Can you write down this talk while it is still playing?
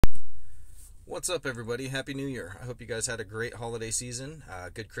What's up, everybody? Happy New Year. I hope you guys had a great holiday season,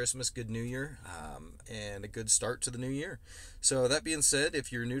 good Christmas, good New Year, and a good start to the new year. So that being said,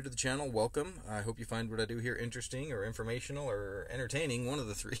 if you're new to the channel, welcome. I hope you find what I do here interesting or informational or entertaining, one of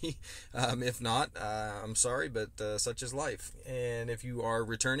the three. If not, I'm sorry, but such is life. And if you are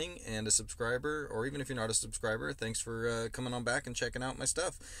returning and a subscriber, or even if you're not a subscriber, thanks for coming on back and checking out my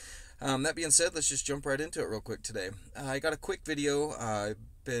stuff. That being said, let's just jump right into it real quick today. I got a quick video. I've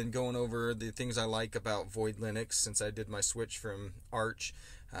been going over the things I like about Void Linux since I did my switch from Arch.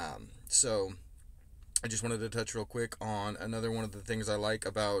 So I just wanted to touch real quick on another one of the things I like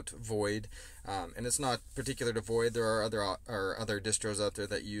about Void. And it's not particular to Void. There are other distros out there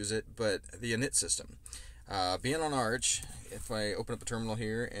that use it, but the init system. Being on Arch, if I open up a terminal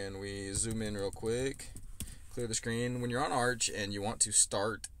here and we zoom in real quick, clear the screen. When you're on Arch and you want to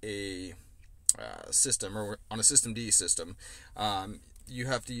start a system, or on a systemd system, you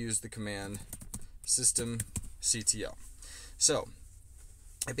have to use the command systemctl. So,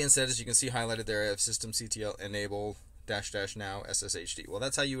 that being said, as you can see highlighted there, I have systemctl enable -- now sshd. Well,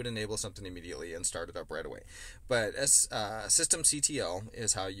 that's how you would enable something immediately and start it up right away. But systemctl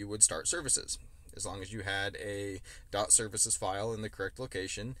is how you would start services. As long as you had a .services file in the correct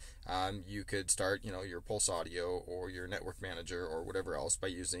location, you could start, your Pulse Audio or your network manager or whatever else by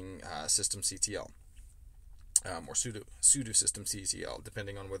using systemctl. Or pseudo systemctl,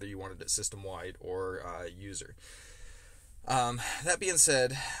 depending on whether you wanted it system-wide or user. That being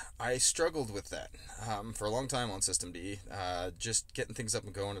said, I struggled with that for a long time on systemd. Just getting things up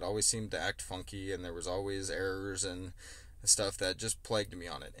and going, it always seemed to act funky, and there was always errors and stuff that just plagued me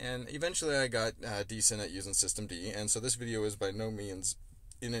on it. And eventually I got decent at using systemd, and so this video is by no means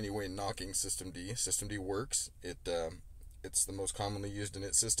in any way knocking systemd. Systemd works. It's the most commonly used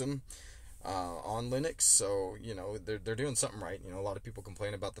init system on Linux, so they're doing something right. A lot of people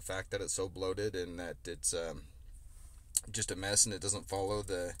complain about the fact that it's so bloated and that it's just a mess and it doesn't follow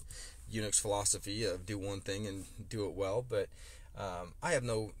the Unix philosophy of do one thing and do it well. But I have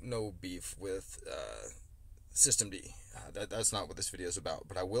no beef with systemd. That's not what this video is about.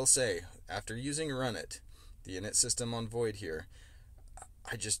 But I will say, after using runit, the init system on Void here,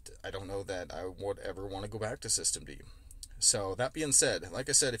 I don't know that I would ever want to go back to systemd. So that being said, like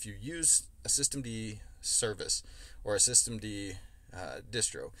I said, if you use a systemd service or a systemd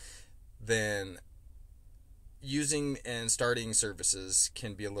distro, then using and starting services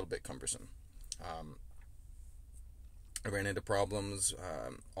can be a little bit cumbersome. I ran into problems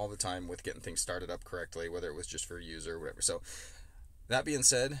all the time with getting things started up correctly, whether it was just for a user or whatever. So that being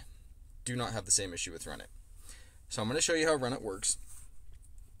said, do not have the same issue with runit. So I'm going to show you how runit works.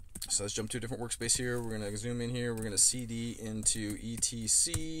 So let's jump to a different workspace here. We're going to zoom in here. We're going to cd into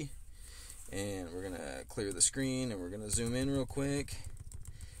etc, and we're going to clear the screen, and we're going to zoom in real quick,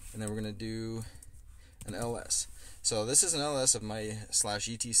 and then we're going to do an ls. So this is an ls of my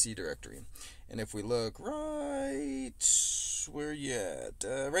 /etc directory. And if we look right, where you at?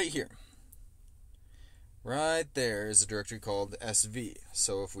 Right here. Right there is a directory called sv.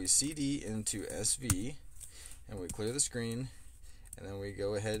 So if we cd into sv, and we clear the screen, and then we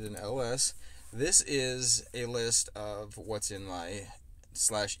go ahead and ls, this is a list of what's in my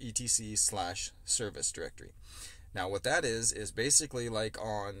 /etc/service directory. Now what that is basically like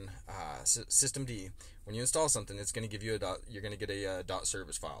on systemd. When you install something, it's going to give you you're going to get a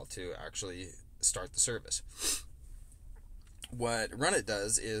 .service file to actually start the service. What runit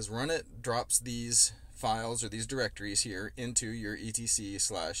does is runit drops these files or these directories here into your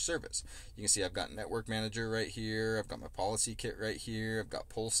etc/service. You can see I've got network manager right here, I've got my policy kit right here, I've got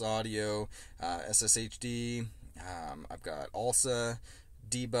Pulse Audio, sshd, I've got ALSA,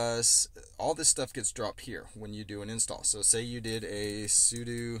 dbus. All this stuff gets dropped here when you do an install. So say you did a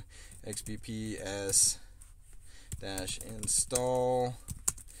sudo xbps -install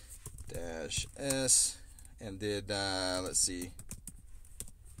 -s and did let's see,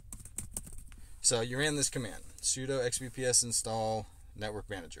 so you ran this command, sudo xbps install network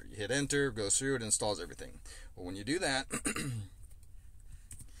manager. You hit enter, goes through, it installs everything. Well, when you do that,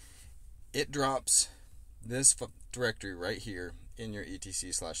 it drops this directory right here in your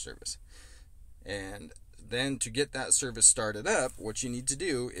etc/service. And then to get that service started up, what you need to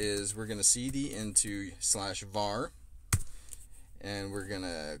do is we're going to cd into /var, and we're going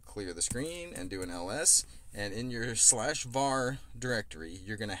to clear the screen and do an ls. And in your /var directory,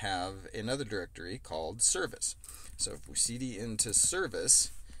 you're going to have another directory called service. So if we cd into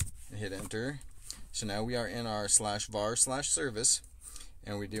service and hit enter, so now we are in our /var/service,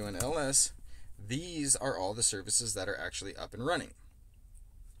 and we do an ls. These are all the services that are actually up and running.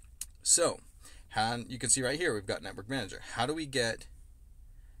 So you can see right here we've got network manager. How do we get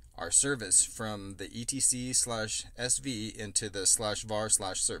our service from the etc/sv into the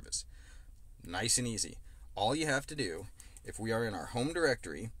 /var/service. Nice and easy. All you have to do, if we are in our home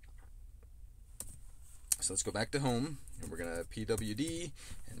directory, so let's go back to home, and we're going to pwd,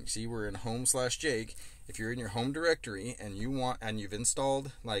 and you see we're in home/jake. If you're in your home directory and you've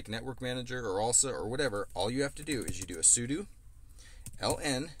installed like Network Manager or ALSA or whatever, all you have to do is you do a sudo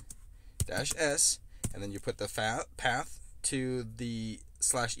ln-s, and then you put the path to the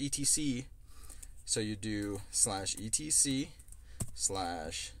 /etc. So you do /etc/sv/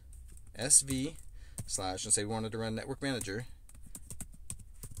 let's say we wanted to run Network Manager.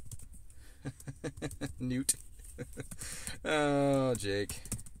 Newt. Oh, Jake.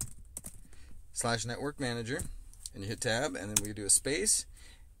 /network manager, and you hit tab, and then we do a space,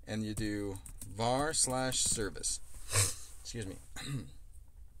 and you do var/service. Excuse me.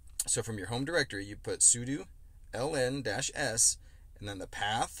 So from your home directory, you put sudo ln-s, and then the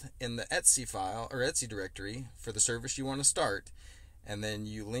path in the etc file or etc directory for the service you want to start, and then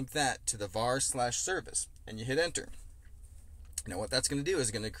you link that to the var/service, and you hit enter. Now what that's going to do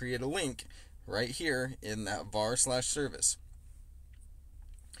is going to create a link right here in that var/service.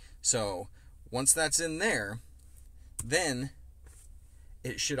 So once that's in there, then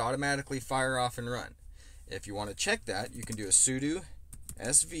it should automatically fire off and run. If you want to check that, you can do a sudo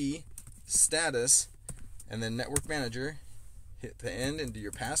sv status and then Network Manager, hit the end and do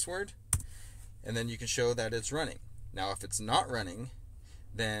your password, and then you can show that it's running. Now if it's not running,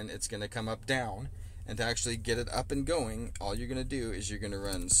 then it's going to come up down, and to actually get it up and going, all you're going to do is you're going to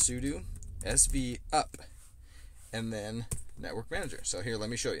run sudo sv up and then Network Manager. So here, let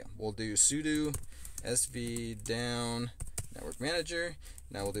me show you. We'll do sudo sv down Network Manager.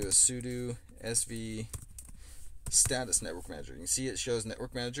 Now we'll do a sudo sv status Network Manager. You can see it shows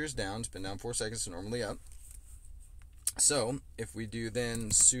Network Manager is down. It's been down 4 seconds, so normally up. So if we do then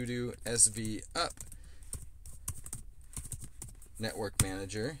sudo sv up Network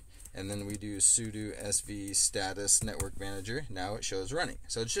Manager, and then we do sudo sv status Network Manager, now it shows running.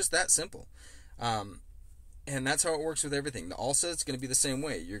 So it's just that simple. And that's how it works with everything. Also, it's going to be the same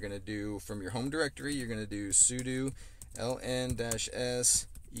way. You're going to do, from your home directory, you're going to do sudo ln-s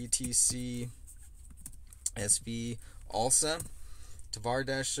etc sv ALSA to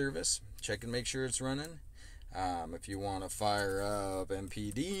var-service. Check and make sure it's running. If you want to fire up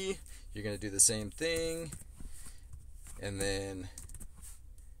MPD, you're going to do the same thing. And then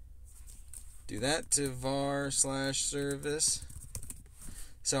do that to var/service.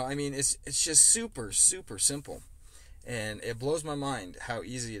 So I mean, it's just super simple, and it blows my mind how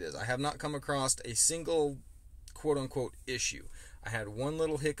easy it is. I have not come across a single quote-unquote issue. I had one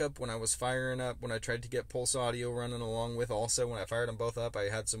little hiccup when I was firing up, when I tried to get Pulse Audio running along with ALSA. When I fired them both up, I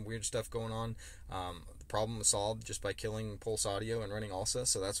had some weird stuff going on. The problem was solved just by killing Pulse Audio and running ALSA,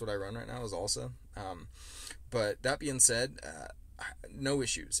 so that's what I run right now is ALSA. But that being said, no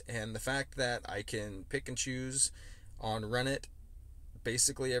issues. And the fact that I can pick and choose on runit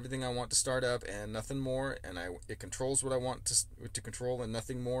basically everything I want to start up and nothing more, and it controls what I want to control and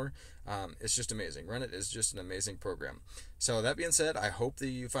nothing more. It's just amazing. Runit is just an amazing program. So that being said, I hope that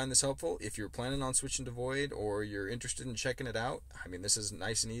you find this helpful. If you're planning on switching to Void or you're interested in checking it out, I mean, this is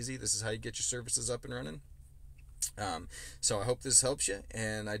nice and easy. This is how you get your services up and running. So I hope this helps you,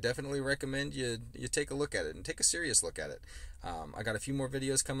 and I definitely recommend you take a look at it and take a serious look at it. I got a few more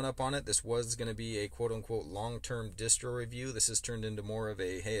videos coming up on it. This was going to be a quote-unquote long-term distro review. This has turned into more of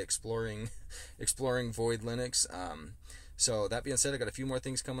a, hey, exploring Void Linux. So that being said, I got a few more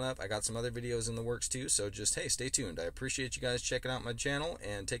things coming up. I got some other videos in the works too, so just, hey, stay tuned. I appreciate you guys checking out my channel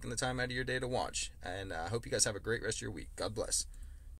and taking the time out of your day to watch, and I hope you guys have a great rest of your week. God bless.